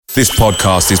This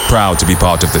podcast is proud to be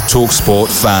part of the TalkSport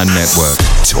Fan Network.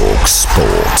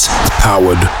 TalkSport.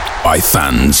 Powered by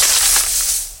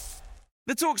fans.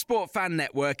 The TalkSport Fan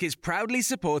Network is proudly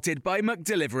supported by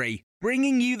McDelivery,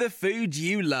 bringing you the food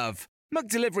you love.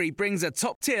 McDelivery brings a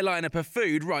top-tier lineup of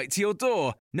food right to your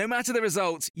door. No matter the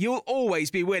result, you'll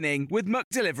always be winning with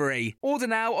McDelivery. Order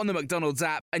now on the McDonald's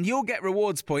app and you'll get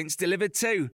rewards points delivered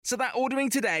too. So that ordering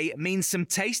today means some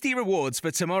tasty rewards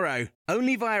for tomorrow.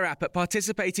 Only via app at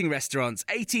participating restaurants.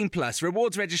 18 plus.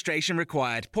 Rewards registration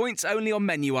required. Points only on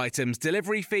menu items.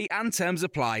 Delivery fee and terms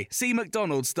apply. See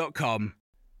mcdonalds.com.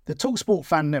 The TalkSport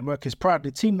Fan Network is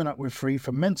proudly teaming up with Free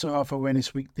for Mental Health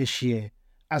Awareness Week this year.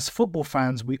 As football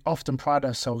fans, we often pride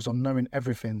ourselves on knowing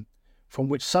everything, from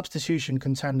which substitution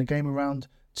can turn the game around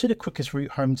to the quickest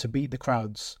route home to beat the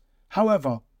crowds.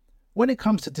 However, when it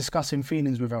comes to discussing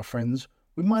feelings with our friends,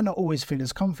 we might not always feel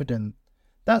as confident.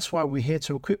 That's why we're here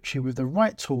to equip you with the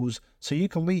right tools so you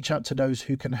can reach out to those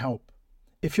who can help.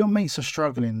 If your mates are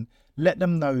struggling, let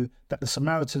them know that the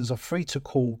Samaritans are free to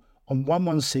call on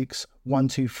 116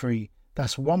 123.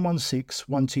 That's 116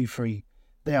 123.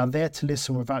 They are there to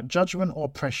listen without judgment or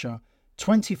pressure,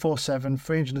 24/7,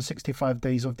 365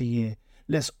 days of the year.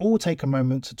 Let's all take a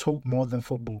moment to talk more than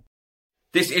football.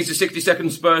 This is the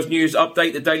 60-second Spurs news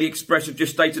update. The Daily Express have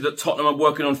just stated that Tottenham are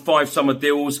working on 5 summer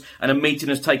deals and a meeting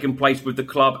has taken place with the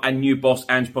club and new boss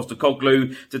Ange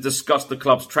Postecoglou to discuss the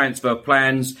club's transfer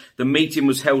plans. The meeting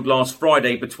was held last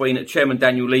Friday between Chairman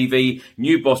Daniel Levy,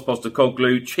 new boss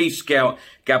Postecoglou, Chief Scout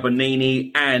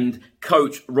Gabonini and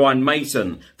coach Ryan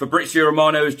Mason. Fabrizio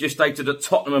Romano has just stated that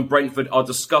Tottenham and Brentford are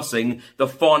discussing the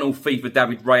final fee for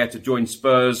David Raya to join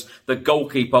Spurs. The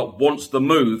goalkeeper wants the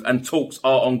move and talks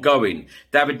are ongoing.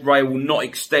 David Raya will not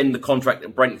extend the contract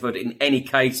at Brentford in any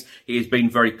case. He has been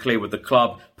very clear with the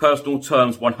club. Personal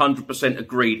terms 100%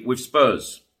 agreed with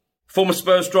Spurs. Former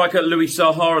Spurs striker Louis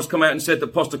Saha has come out and said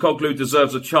that Postecoglou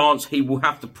deserves a chance. He will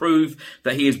have to prove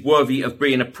that he is worthy of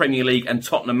being a Premier League and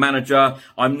Tottenham manager.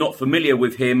 I'm not familiar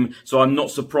with him, so I'm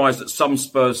not surprised that some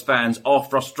Spurs fans are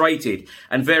frustrated.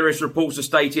 And various reports are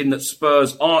stating that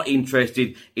Spurs are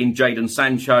interested in Jadon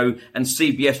Sancho, and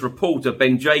CBS reporter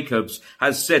Ben Jacobs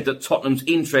has said that Tottenham's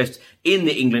interest in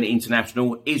the England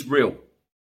international is real.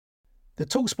 The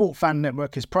TalkSport Fan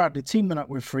Network is proudly teaming up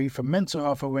with Free for Mental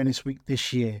Health Awareness Week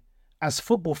this year. As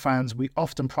football fans, we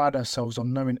often pride ourselves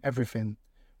on knowing everything,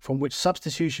 from which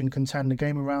substitution can turn the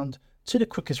game around to the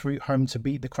quickest route home to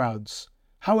beat the crowds.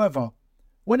 However,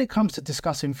 when it comes to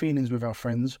discussing feelings with our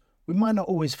friends, we might not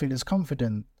always feel as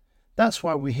confident. That's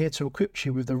why we're here to equip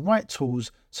you with the right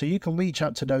tools so you can reach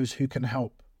out to those who can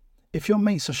help. If your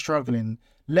mates are struggling,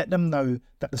 let them know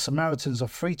that the Samaritans are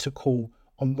free to call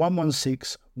on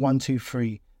 116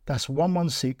 123. That's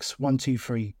 116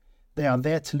 123. They are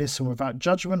there to listen without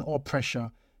judgment or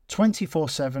pressure,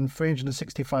 24/7,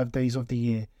 365 days of the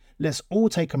year. Let's all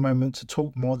take a moment to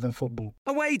talk more than football.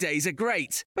 Away days are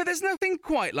great, but there's nothing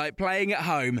quite like playing at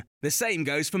home. The same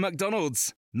goes for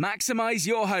McDonald's. Maximise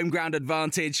your home ground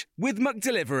advantage with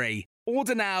McDelivery.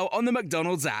 Order now on the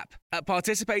McDonald's app. At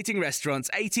participating restaurants,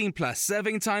 18 plus,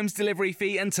 serving times, delivery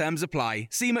fee and terms apply.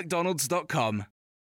 See mcdonalds.com.